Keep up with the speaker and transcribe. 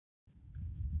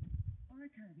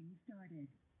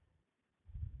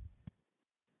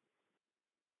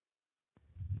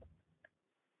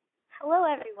Hello,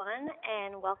 everyone,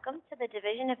 and welcome to the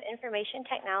Division of Information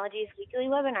Technology's weekly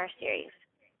webinar series.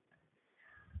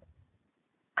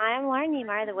 I am Lauren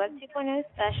Niemeyer, the Web 2.0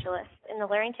 specialist in the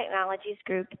Learning Technologies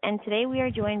group, and today we are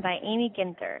joined by Amy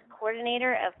Ginther,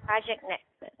 coordinator of Project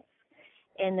Nexus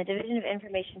in the Division of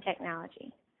Information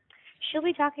Technology. She'll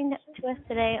be talking to us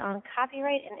today on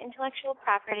copyright and intellectual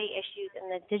property issues in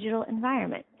the digital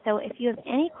environment. So if you have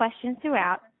any questions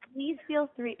throughout, please feel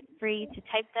free to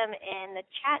type them in the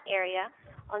chat area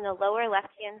on the lower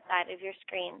left-hand side of your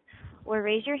screen, or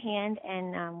raise your hand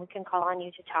and we can call on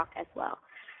you to talk as well.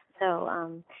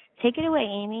 So take it away,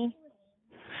 Amy.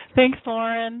 Thanks,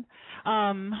 Lauren.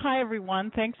 Hi,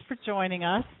 everyone. Thanks for joining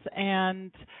us.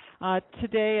 And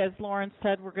today, as Lauren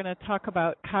said, we're going to talk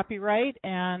about copyright,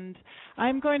 and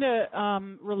I'm going to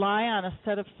rely on a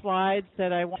set of slides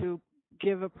that I want to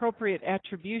give appropriate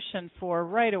attribution for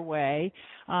right away.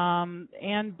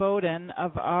 Ann Bowden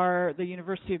of the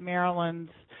University of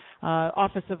Maryland's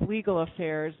Office of Legal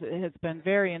Affairs has been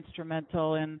very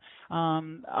instrumental in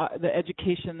the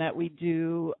education that we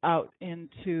do out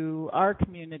into our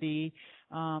community,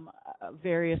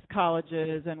 various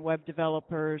colleges and web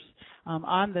developers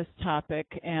on this topic.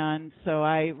 And so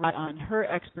I rely on her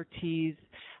expertise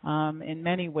in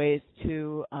many ways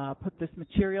to put this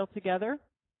material together.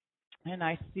 And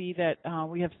I see that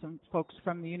we have some folks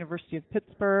from the University of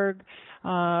Pittsburgh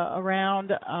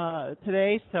around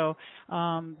today. So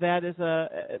that is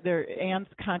Ann's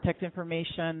contact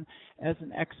information as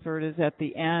an expert is at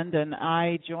the end, and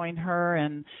I join her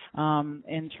in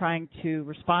trying to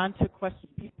respond to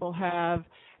questions people have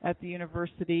at the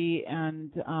university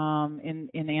and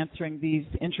in answering these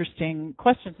interesting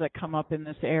questions that come up in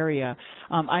this area.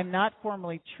 I'm not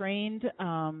formally trained,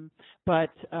 but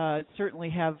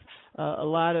certainly have a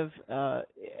lot of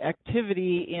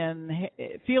activity in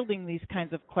fielding these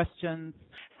kinds of questions.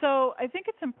 So I think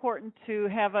it's important to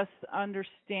have us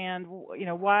understand,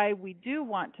 why we do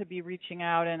want to be reaching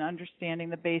out and understanding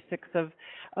the basics of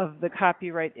the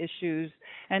copyright issues.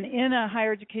 And in a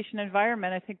higher education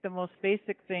environment, I think the most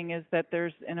basic thing is that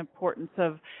there's an importance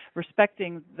of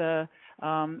respecting the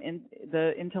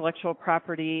intellectual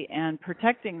property and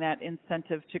protecting that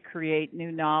incentive to create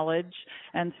new knowledge.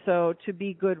 And so to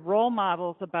be good role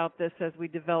models about this as we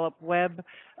develop web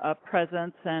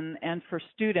presence and for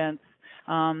students,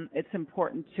 it's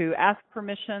important to ask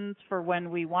permissions for when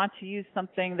we want to use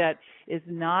something that is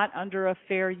not under a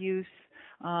fair use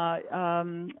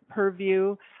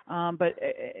purview, but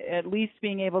at least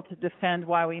being able to defend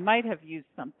why we might have used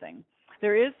something.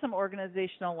 There is some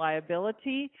organizational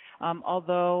liability,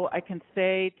 although I can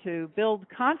say to build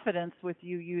confidence with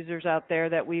you users out there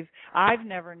that I've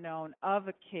never known of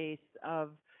a case of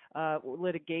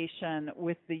litigation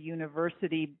with the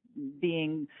university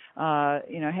being,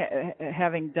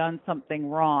 having done something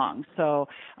wrong. So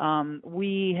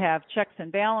we have checks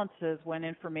and balances when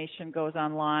information goes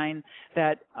online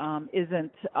that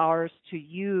isn't ours to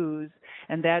use,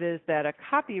 and that is that a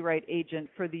copyright agent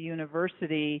for the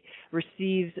university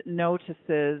receives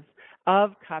notices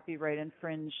of copyright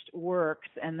infringed works,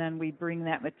 and then we bring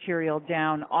that material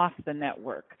down off the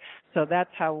network. So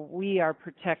that's how we are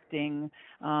protecting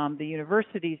the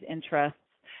university's interests,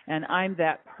 and I'm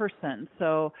that person.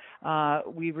 So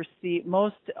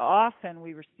most often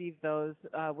we receive those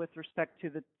with respect to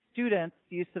the students'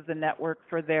 use of the network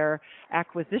for their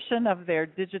acquisition of their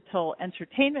digital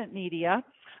entertainment media,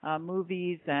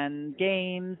 movies and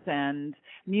games and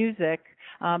music.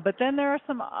 But then there are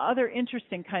some other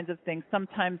interesting kinds of things,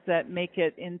 sometimes that make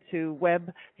it into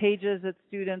web pages that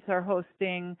students are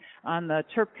hosting on the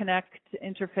Terp Connect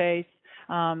interface.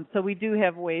 So we do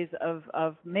have ways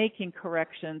of making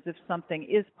corrections if something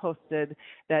is posted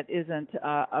that isn't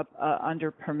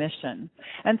under permission.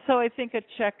 And so I think a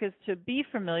check is to be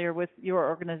familiar with your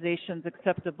organization's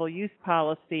acceptable use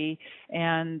policy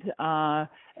and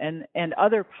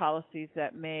other policies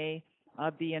that may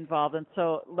be involved. And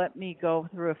so let me go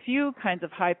through a few kinds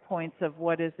of high points of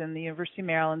what is in the University of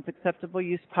Maryland's acceptable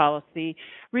use policy.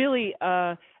 Really,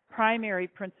 primary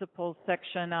principles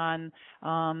section on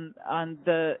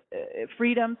the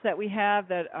freedoms that we have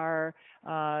that are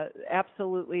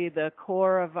absolutely the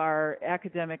core of our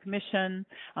academic mission,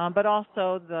 but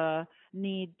also the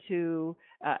need to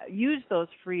use those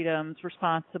freedoms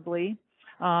responsibly.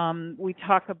 We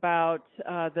talk about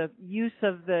the use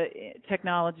of the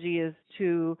technology is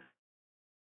to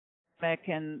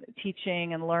and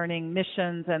teaching and learning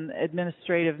missions and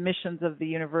administrative missions of the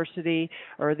university,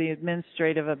 or the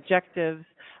administrative objectives,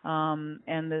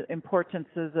 and the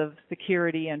importances of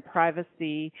security and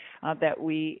privacy that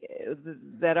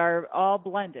are all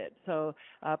blended. So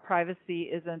privacy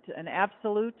isn't an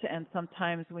absolute, and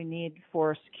sometimes we need,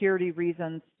 for security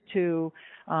reasons, to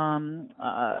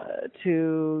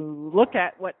look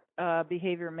at what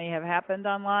behavior may have happened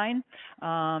online,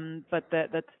 but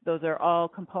those are all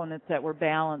components that we're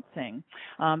balancing.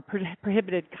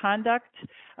 Prohibited conduct,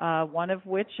 one of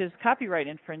which is copyright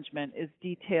infringement, is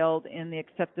detailed in the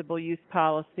acceptable use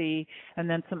policy, and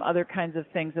then some other kinds of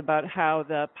things about how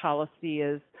the policy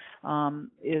is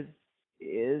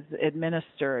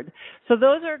administered. So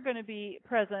those are going to be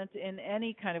present in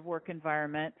any kind of work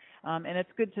environment, and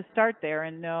it's good to start there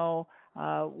and know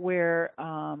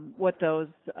what those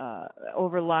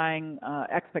overlying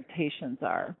expectations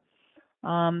are.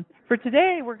 For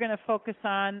today, we're going to focus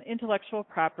on intellectual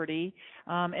property,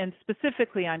 and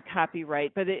specifically on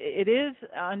copyright, but it is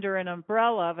under an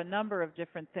umbrella of a number of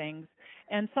different things,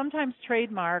 and sometimes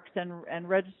trademarks and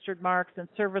registered marks and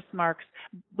service marks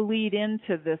bleed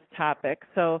into this topic.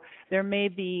 So there may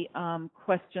be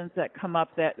questions that come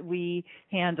up that we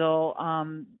handle,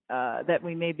 that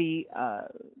we may be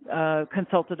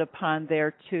consulted upon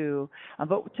there too.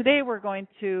 But today we're going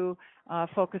to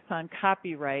focus on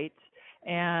copyright.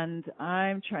 And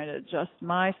I'm trying to adjust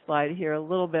my slide here a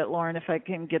little bit, Lauren, if I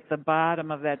can get the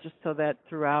bottom of that, just so that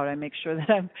throughout I make sure that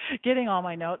I'm getting all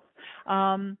my notes.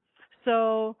 I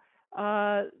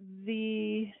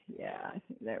think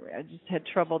there I just had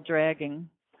trouble dragging.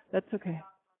 That's okay.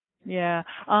 Yeah.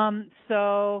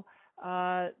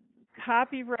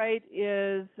 Copyright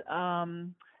is,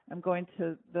 I'm going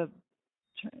to trying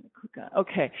to click on.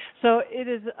 Okay. So it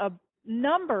is a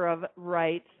number of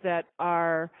rights that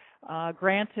are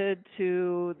granted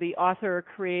to the author or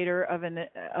creator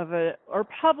or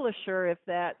publisher if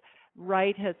that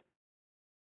right has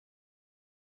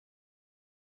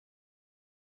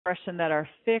expression that are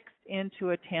fixed into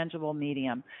a tangible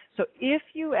medium. So if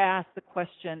you ask the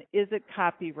question, is it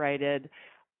copyrighted?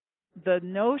 The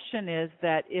notion is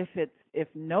that if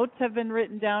notes have been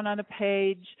written down on a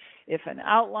page, if an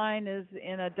outline is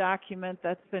in a document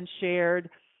that's been shared,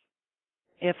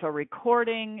 if a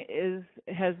recording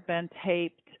has been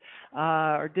taped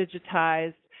or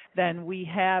digitized, then we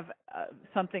have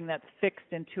something that's fixed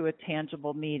into a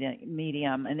tangible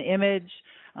medium, an image,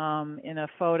 in a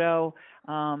photo.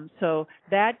 So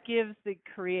that gives the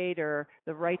creator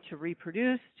the right to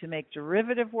reproduce, to make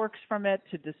derivative works from it,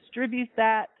 to distribute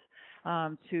that,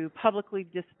 to publicly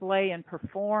display and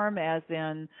perform, as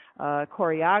in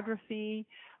choreography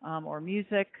or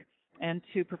music, and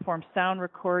to perform sound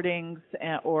recordings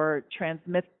or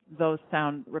transmit those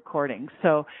sound recordings.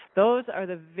 So those are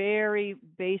the very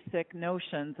basic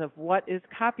notions of what is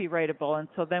copyrightable. And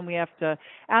so then we have to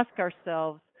ask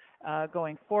ourselves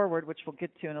going forward, which we'll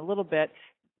get to in a little bit,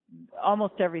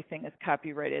 almost everything is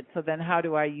copyrighted. So then how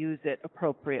do I use it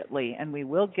appropriately? And we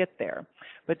will get there.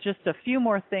 But just a few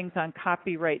more things on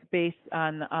copyright based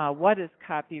on what is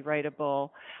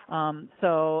copyrightable.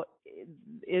 So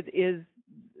it is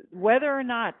whether or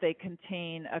not they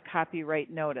contain a copyright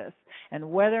notice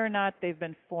and whether or not they've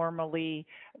been formally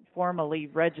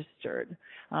registered.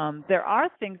 There are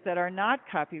things that are not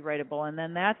copyrightable, and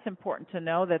then that's important to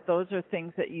know that those are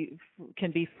things that you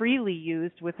can be freely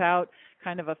used without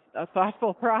kind of a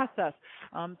thoughtful process.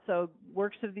 So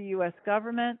works of the U.S.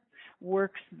 government,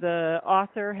 works the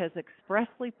author has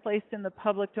expressly placed in the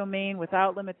public domain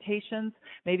without limitations,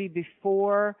 maybe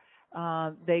before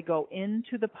they go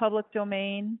into the public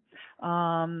domain,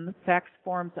 facts,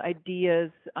 forms,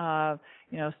 ideas,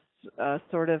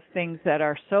 sort of things that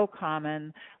are so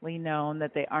commonly known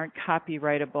that they aren't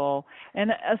copyrightable,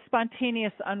 and a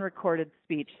spontaneous unrecorded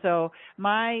speech. So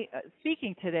my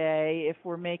speaking today, if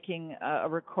we're making a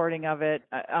recording of it,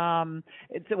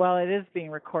 it is being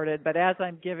recorded, but as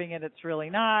I'm giving it, it's really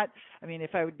not. I mean,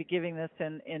 if I would be giving this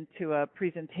into a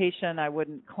presentation, I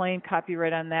wouldn't claim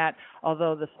copyright on that,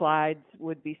 although the slides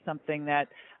would be something that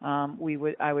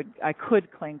I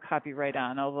could claim copyright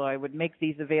on, although I would make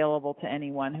these available to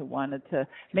anyone who wanted to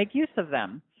make use of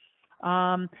them.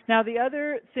 Now, the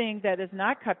other thing that is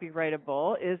not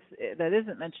copyrightable that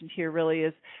isn't mentioned here really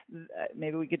is,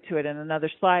 maybe we get to it in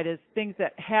another slide, is things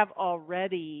that have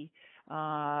already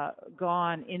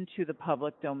gone into the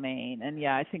public domain. And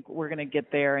yeah, I think we're going to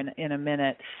get there in a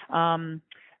minute.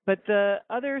 But the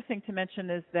other thing to mention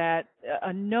is that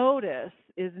a notice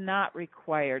is not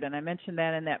required, and I mentioned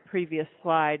that in that previous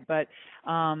slide, but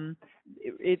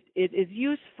it is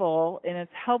useful and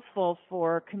it's helpful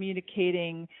for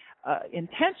communicating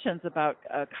intentions about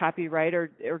copyright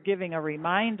or giving a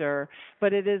reminder,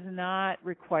 but it is not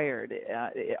required.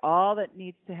 All that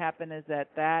needs to happen is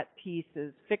that piece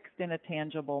is fixed in a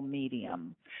tangible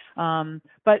medium.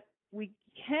 But we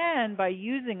can, by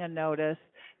using a notice,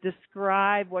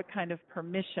 describe what kind of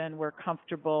permission we're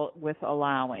comfortable with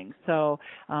allowing. So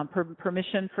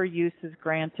permission for use is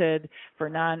granted for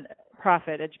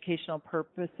non-profit educational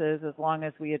purposes as long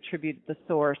as we attribute the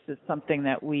source is something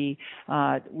that we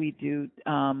do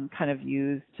kind of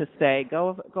use to say,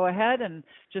 go ahead and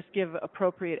just give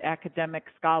appropriate academic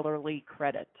scholarly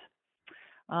credit.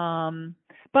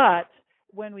 But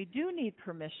when we do need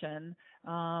permission,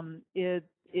 it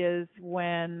is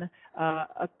when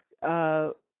a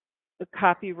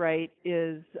copyright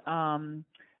is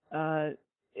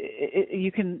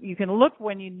you can look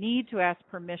when you need to ask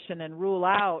permission and rule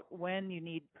out when you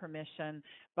need permission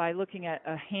by looking at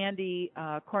a handy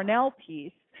Cornell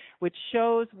piece, which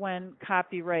shows when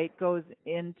copyright goes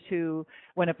into,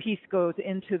 when a piece goes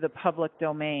into the public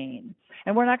domain.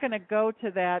 And we're not going to go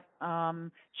to that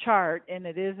chart, and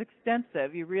it is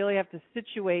extensive. You really have to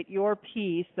situate your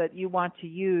piece that you want to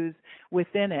use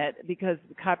within it because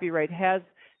the copyright has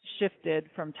shifted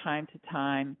from time to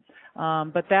time.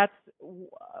 But that's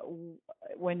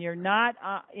when you're not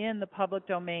in the public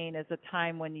domain is a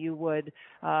time when you would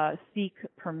seek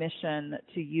permission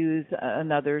to use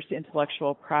another's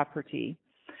intellectual property.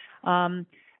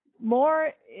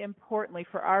 More importantly,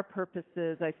 for our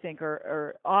purposes, I think,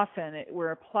 or often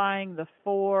we're applying the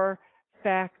 4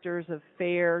 factors of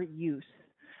fair use.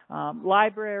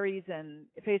 Libraries and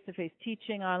face-to-face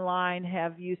teaching online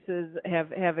have uses,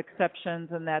 have exceptions,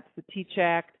 and that's the TEACH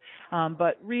Act.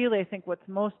 But really, I think what's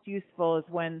most useful is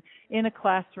when in a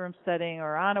classroom setting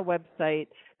or on a website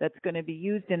that's going to be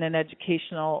used in an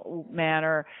educational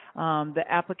manner, the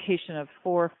application of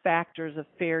 4 factors of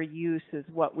fair use is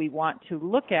what we want to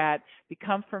look at,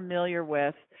 become familiar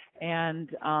with, and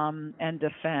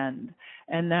defend.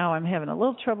 And now I'm having a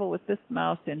little trouble with this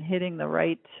mouse in hitting the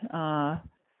right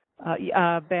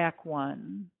back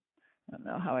one. I don't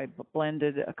know how I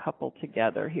blended a couple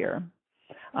together here.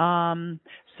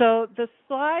 So the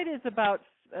slide is about,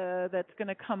 that's going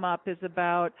to come up is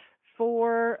about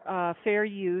 4 fair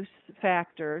use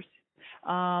factors.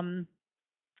 And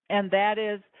that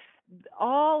is,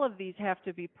 all of these have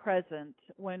to be present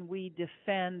when we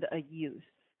defend a use.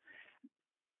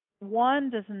 One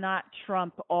does not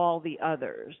trump all the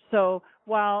others. So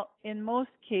while in most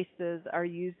cases our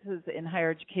uses in higher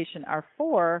education are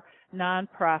for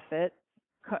nonprofit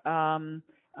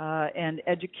and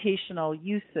educational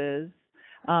uses,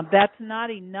 that's not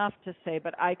enough to say,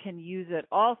 but I can use it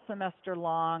all semester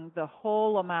long, the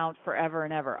whole amount forever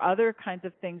and ever. Other kinds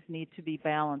of things need to be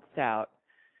balanced out.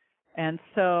 And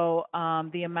so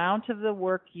the amount of the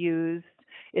work used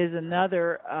is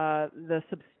another, the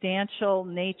substantial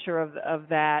nature of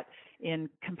that in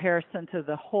comparison to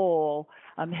the whole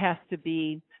has to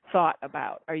be thought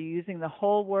about. Are you using the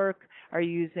whole work? Are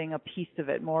you using a piece of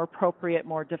it? More appropriate,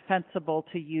 more defensible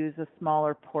to use a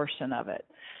smaller portion of it.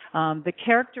 The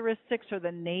characteristics or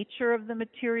the nature of the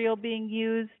material being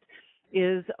used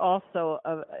is also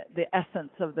the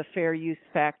essence of the fair use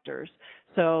factors,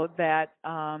 so that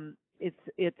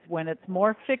it's when it's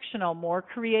more fictional, more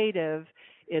creative,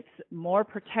 it's more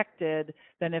protected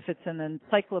than if it's an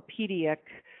encyclopedic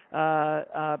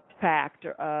fact,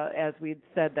 as we've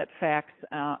said that facts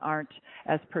aren't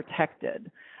as protected.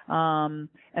 And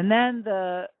then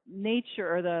the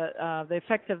nature or the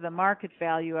effect of the market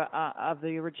value of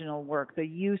the original work, the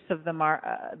use of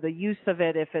the use of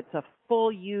it, if it's a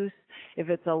full use, if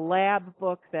it's a lab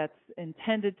book that's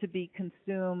intended to be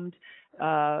consumed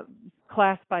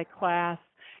class by class,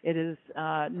 it is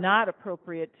not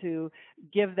appropriate to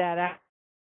give that out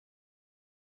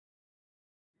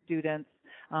to students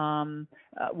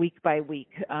week by week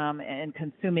and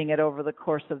consuming it over the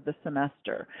course of the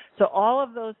semester. So all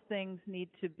of those things need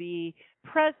to be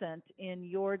present in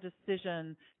your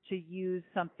decision to use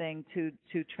something to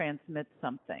transmit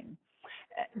something.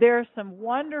 There are some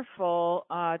wonderful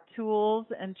tools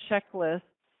and checklists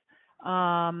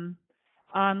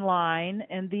online,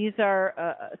 and these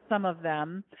are some of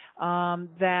them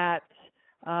that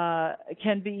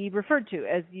can be referred to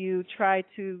as you try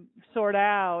to sort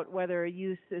out whether a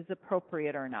use is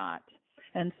appropriate or not.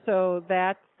 And so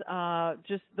that's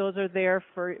just, those are there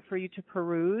for you to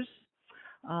peruse.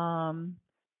 And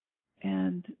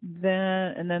then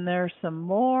there are some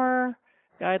more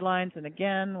guidelines, and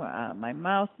again, my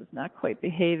mouse is not quite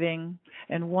behaving.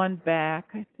 And one back,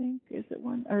 I think, is it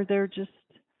one? Or they're just,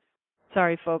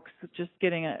 sorry, folks, just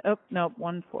getting a, oh, no,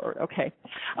 one forward. Okay.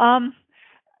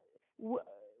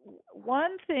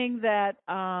 one thing that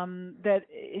that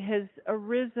has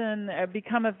arisen,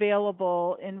 become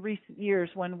available in recent years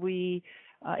when we,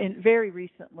 in very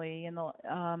recently, in the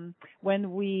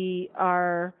when we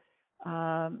are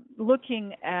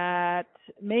looking at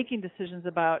making decisions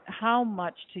about how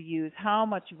much to use, how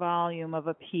much volume of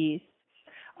a piece,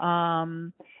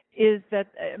 is that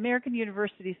American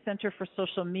University Center for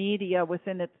Social Media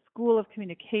within its School of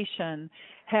Communication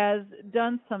has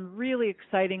done some really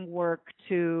exciting work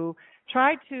to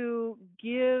try to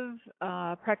give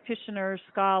practitioners,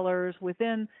 scholars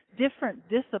within different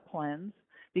disciplines,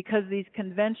 because these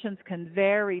conventions can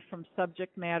vary from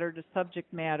subject matter to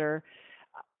subject matter,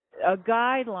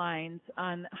 guidelines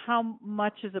on how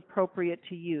much is appropriate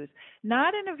to use.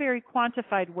 Not in a very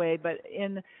quantified way, but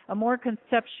in a more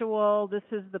conceptual, this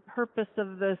is the purpose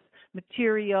of this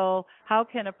material, how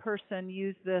can a person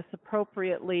use this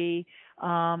appropriately,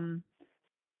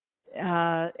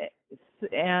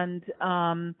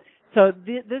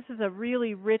 this is a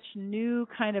really rich new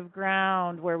kind of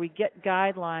ground where we get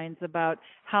guidelines about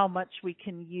how much we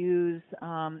can use,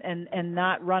 and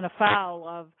not run afoul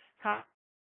of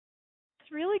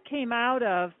really came out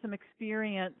of some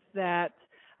experience that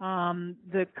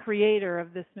the creator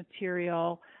of this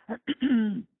material,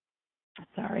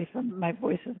 sorry, my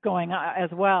voice is going as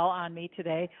well on me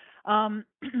today,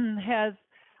 has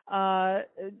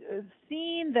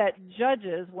seen that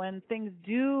judges, when things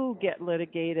do get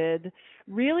litigated,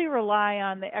 really rely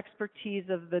on the expertise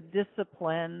of the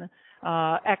discipline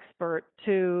expert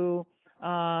to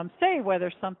say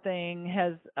whether something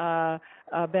has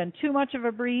been too much of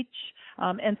a breach.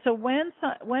 And so when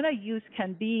a use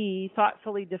can be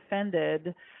thoughtfully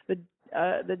defended,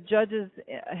 the judges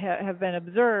have been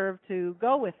observed to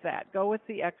go with that, go with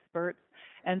the experts.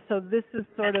 And so this is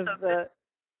sort of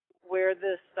where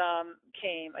this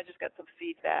came. I just got some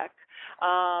feedback.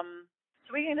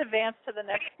 So we can advance to the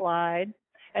next slide.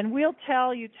 And we'll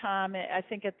tell you, Tom, I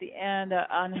think at the end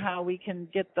on how we can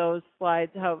get those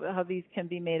slides, how these can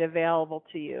be made available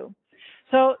to you.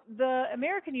 So the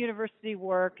American University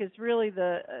work is really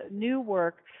the new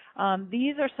work.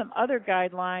 These are some other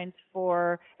guidelines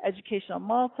for educational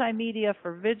multimedia,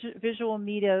 for visual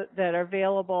media that are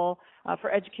available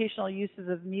for educational uses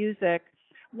of music.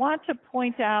 Want to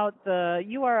point out the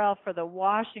URL for the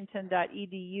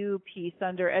washington.edu piece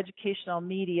under educational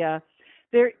media.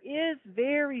 There is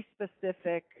very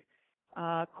specific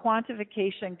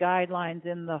quantification guidelines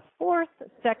in the fourth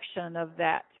section of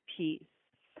that piece.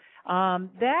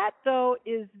 That, though,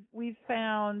 is, we've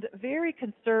found, very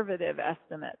conservative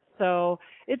estimates. So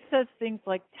it says things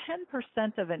like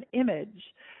 10% of an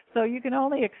image. So you can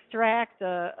only extract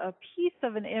a piece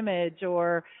of an image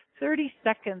or 30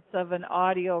 seconds of an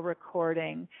audio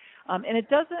recording. And it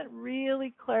doesn't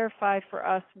really clarify for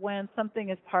us when something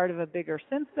is part of a bigger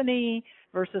symphony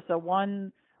versus a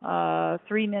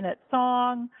 3-minute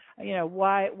song,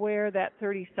 where that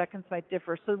 30 seconds might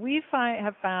differ. So we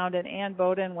have found, and Ann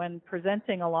Bowden, when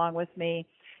presenting along with me,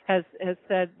 has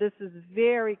said this is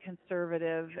very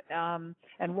conservative,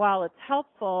 and while it's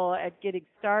helpful at getting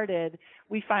started,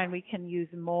 we find we can use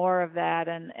more of that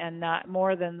and not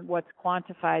more than what's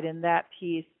quantified in that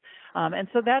piece. And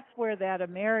so that's where that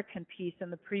American piece in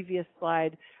the previous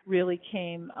slide really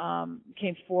came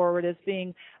forward as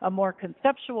being a more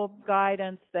conceptual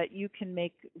guidance that you can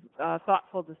make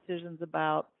thoughtful decisions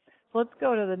about. So let's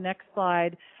go to the next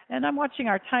slide. And I'm watching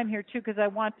our time here too, because I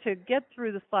want to get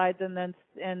through the slides and then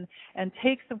and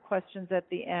take some questions at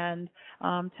the end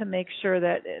to make sure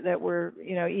that we're,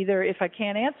 either if I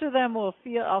can't answer them, I'll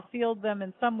field them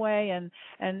in some way, and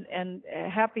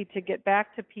happy to get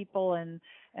back to people and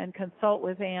consult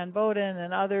with Ann Bowden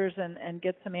and others and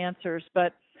get some answers.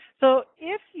 But so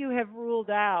if you have ruled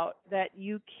out that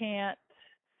you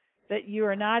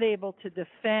are not able to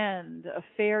defend a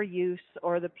fair use,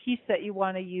 or the piece that you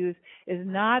want to use is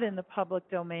not in the public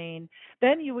domain,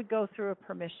 then you would go through a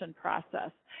permission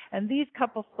process. And these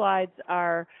couple slides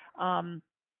are,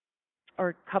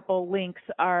 or couple links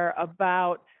are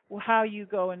about how you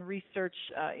go and research,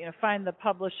 find the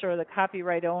publisher, the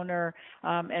copyright owner,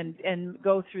 and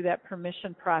go through that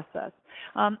permission process.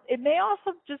 It may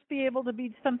also just be able to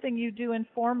be something you do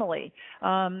informally.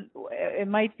 It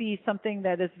might be something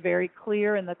that is very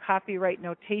clear in the copyright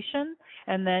notation,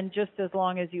 and then just as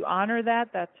long as you honor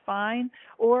that, that's fine.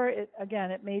 Or, it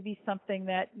may be something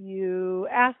that you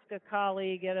ask a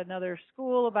colleague at another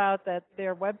school about, that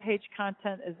their webpage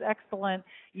content is excellent,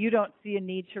 you don't see a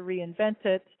need to reinvent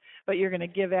it, but you're going to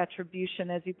give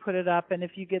attribution as you put it up. And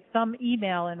if you get some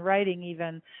email in writing,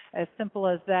 even as simple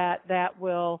as that, that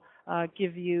will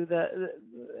give you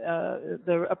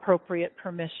the appropriate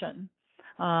permission.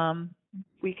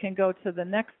 We can go to the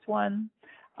next one.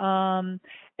 And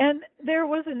there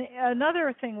was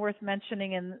another thing worth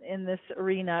mentioning in this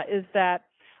arena is that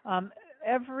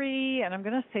and I'm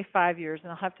going to say 5 years,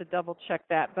 and I'll have to double check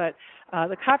that, but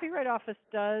the Copyright Office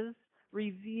does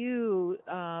review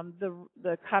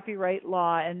the copyright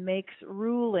law and makes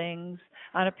rulings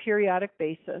on a periodic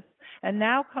basis. And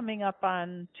now coming up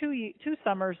on two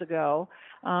summers ago,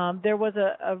 there was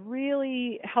a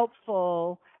really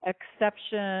helpful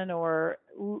exception or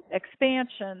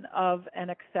expansion of an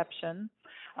exception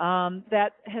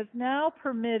that has now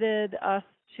permitted us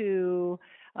to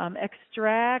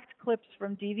extract clips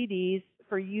from DVDs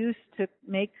for use to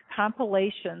make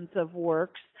compilations of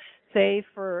works, say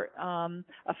for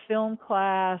a film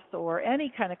class or any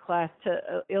kind of class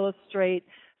to illustrate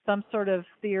some sort of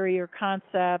theory or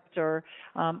concept or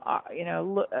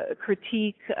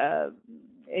critique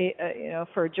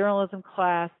for a journalism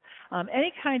class.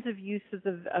 Any kinds of uses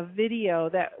of video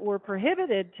that were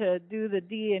prohibited to do the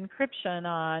de-encryption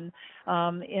on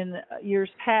in years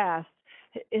past,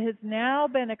 it has now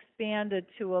been expanded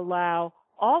to allow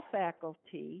all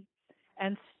faculty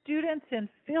and students in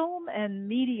film and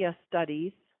media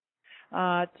studies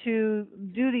to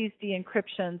do these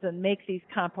de-encryptions and make these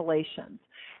compilations.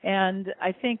 And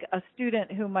I think a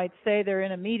student who might say they're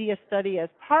in a media study as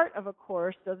part of a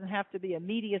course, doesn't have to be a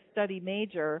media study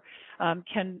major,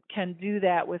 can do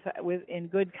that in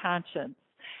good conscience.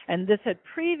 And this had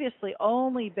previously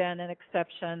only been an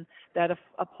exception that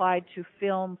applied to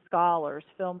film scholars,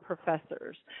 film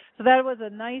professors. So that was a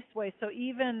nice way. So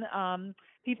even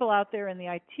people out there in the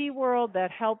IT world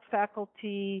that help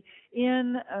faculty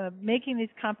in making these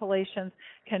compilations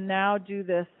can now do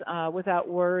this without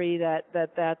worry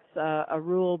that's a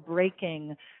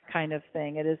rule-breaking kind of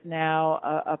thing. It is now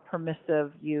a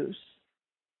permissive use.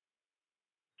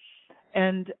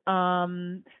 And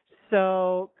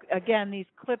so again, these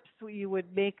clips you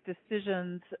would make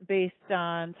decisions based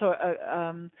on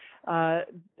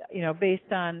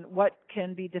based on what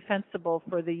can be defensible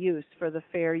for the use, for the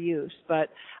fair use. But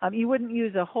you wouldn't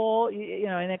use a whole,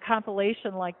 in a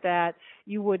compilation like that,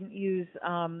 you wouldn't use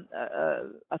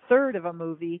a third of a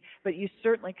movie, but you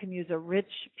certainly can use a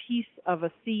rich piece of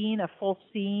a scene, a full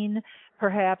scene,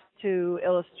 perhaps to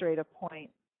illustrate a point.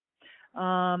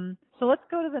 So let's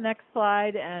go to the next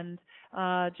slide and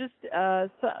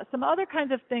some other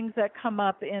kinds of things that come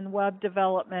up in web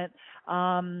development,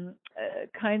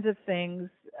 kinds of things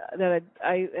that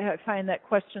I find that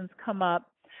questions come up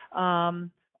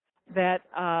that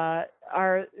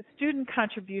are student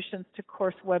contributions to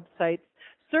course websites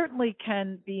certainly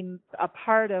can be a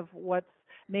part of what's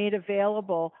made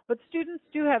available, but students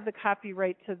do have the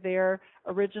copyright to their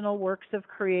original works of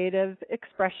creative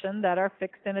expression that are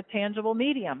fixed in a tangible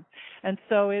medium. And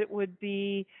so it would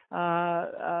be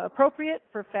appropriate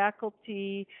for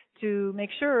faculty to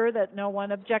make sure that no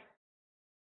one objects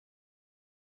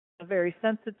a very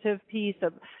sensitive piece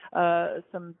of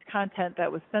some content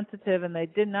that was sensitive and they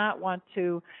did not want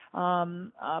to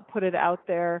put it out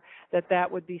there,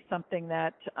 that would be something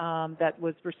that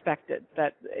was respected,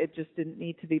 that it just didn't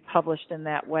need to be published in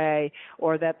that way,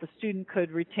 or that the student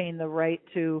could retain the right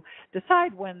to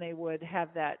decide when they would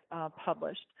have that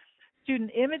published. Student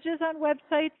images on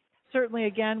websites, certainly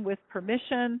again with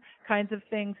permission, kinds of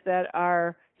things that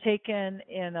are taken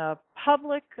in a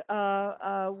public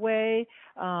way,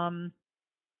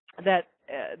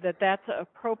 that's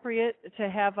appropriate to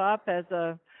have up as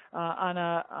on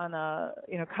a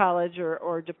college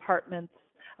or departments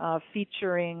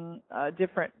featuring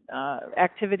different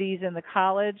activities in the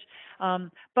college.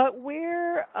 But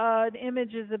where an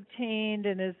image is obtained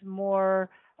and is more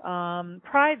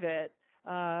private,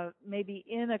 maybe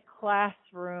in a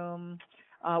classroom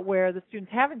where the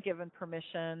students haven't given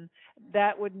permission,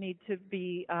 that would need to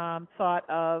be thought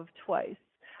of twice,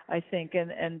 I think,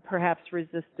 and perhaps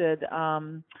resisted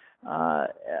unless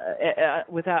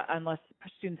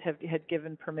students had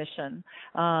given permission.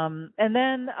 And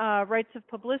then rights of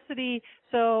publicity.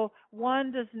 So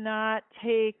one does not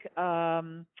take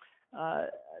the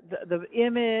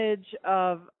image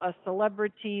of a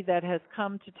celebrity that has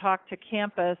come to talk to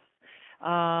campus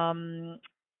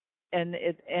and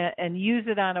use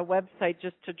it on a website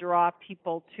just to draw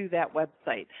people to that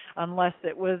website, unless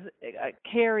it was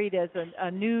carried as a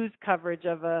news coverage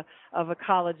of a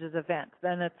college's event.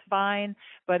 Then it's fine.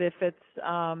 But if it's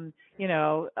a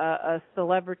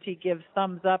celebrity gives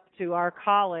thumbs up to our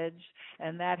college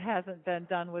and that hasn't been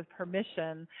done with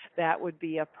permission, that would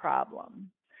be a problem.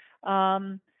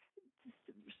 Some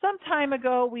time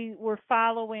ago, we were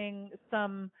following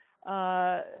some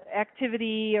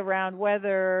activity around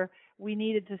whether we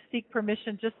needed to seek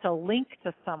permission just to link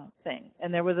to something.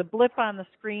 And there was a blip on the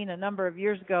screen a number of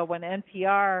years ago when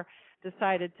NPR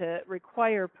decided to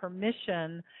require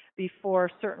permission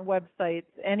before certain websites,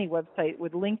 any website,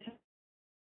 would link to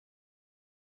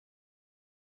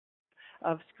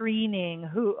of screening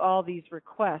all these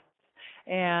requests.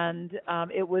 And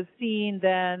it was seen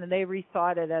then, and they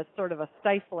rethought it as sort of a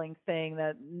stifling thing,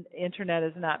 that internet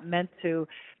is not meant to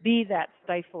be that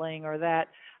stifling or that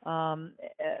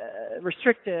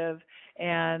restrictive,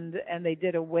 and they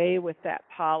did away with that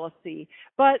policy.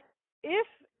 But if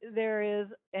there is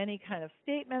any kind of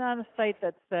statement on a site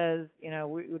that says,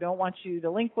 we don't want you to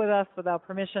link with us without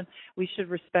permission, we should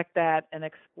respect that and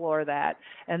explore that.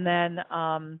 And then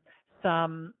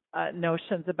some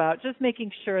notions about just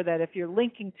making sure that if you're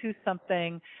linking to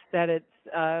something, that it's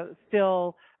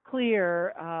still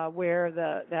clear where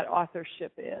that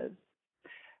authorship is.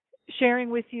 Sharing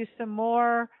with you some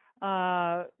more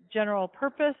general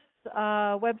purpose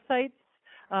websites,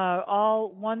 all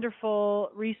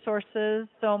wonderful resources,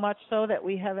 so much so that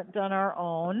we haven't done our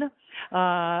own,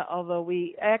 although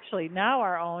we actually now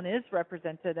our own is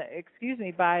represented,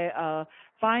 by a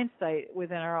fine site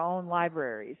within our own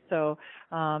libraries. So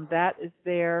that is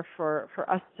there for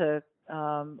us to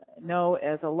know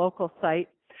as a local site.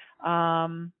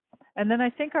 And then I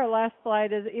think our last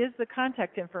slide is the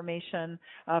contact information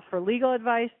for legal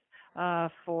advice,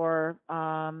 for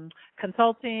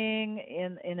consulting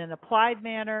in an applied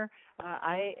manner.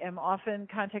 I am often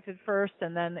contacted first,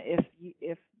 and then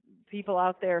if people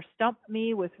out there stump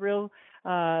me with real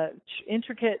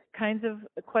intricate kinds of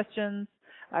questions,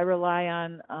 I rely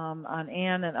on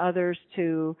Anne and others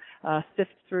to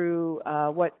sift through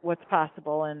what's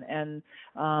possible.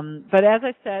 But as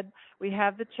I said, we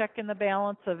have the check and the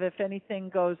balance of if anything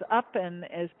goes up and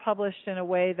is published in a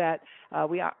way that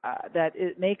that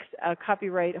it makes a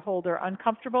copyright holder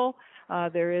uncomfortable.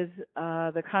 There is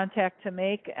the contact to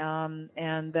make,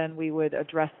 and then we would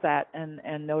address that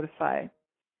and notify.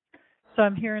 So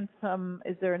I'm hearing some.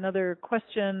 Is there another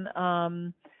question?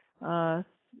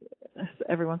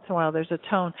 Every once in a while there's a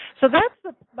tone. So that's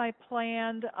my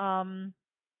planned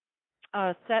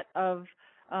set of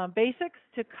basics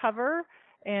to cover,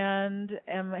 and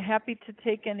am happy to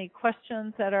take any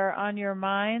questions that are on your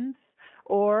minds,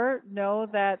 or know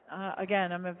that,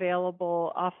 again, I'm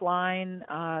available offline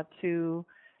to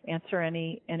answer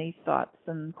any thoughts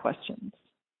and questions.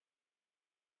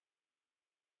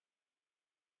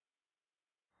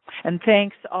 And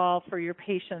thanks all for your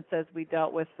patience as we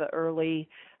dealt with the early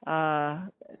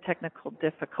technical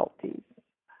difficulties.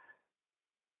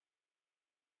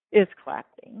 Is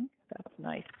clapping. That's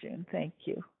nice, June. Thank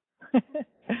you.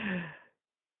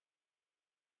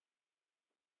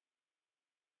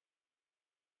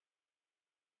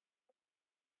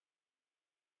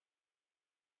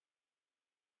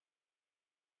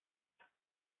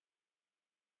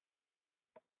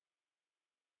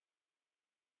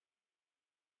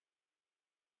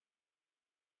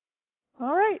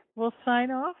 All right, we'll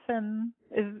sign off, and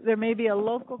there may be a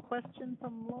local question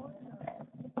from Lauren.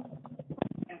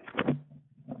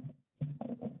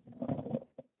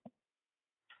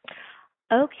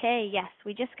 Okay, yes,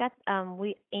 we just got,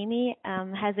 Amy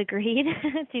has agreed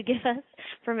to give us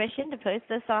permission to post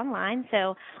this online,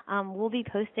 so we'll be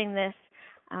posting this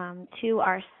to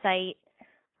our site.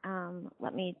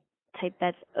 Let me type,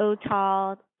 that's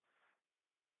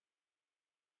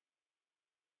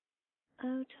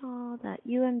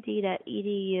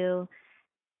otal.umd.edu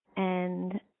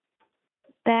and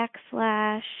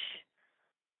 /copyright,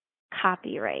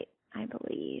 I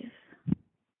believe.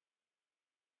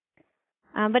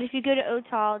 But if you go to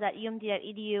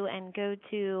otal.umd.edu and go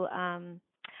to,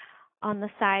 on the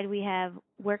side we have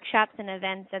workshops and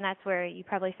events, and that's where you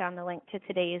probably found the link to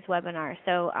today's webinar.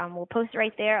 So we'll post it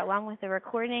right there along with the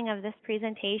recording of this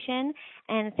presentation.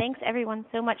 And thanks everyone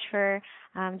so much for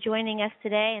joining us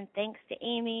today, and thanks to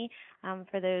Amy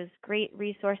for those great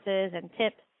resources and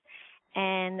tips.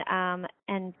 And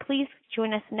please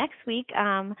join us next week.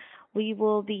 We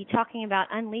will be talking about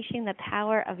unleashing the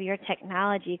power of your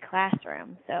technology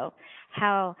classroom. So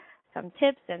how some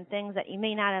tips and things that you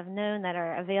may not have known that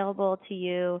are available to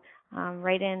you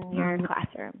right in your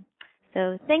classroom.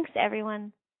 So thanks,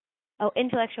 everyone. Oh,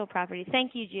 intellectual property.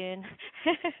 Thank you, June.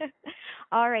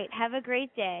 All right. Have a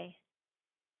great day.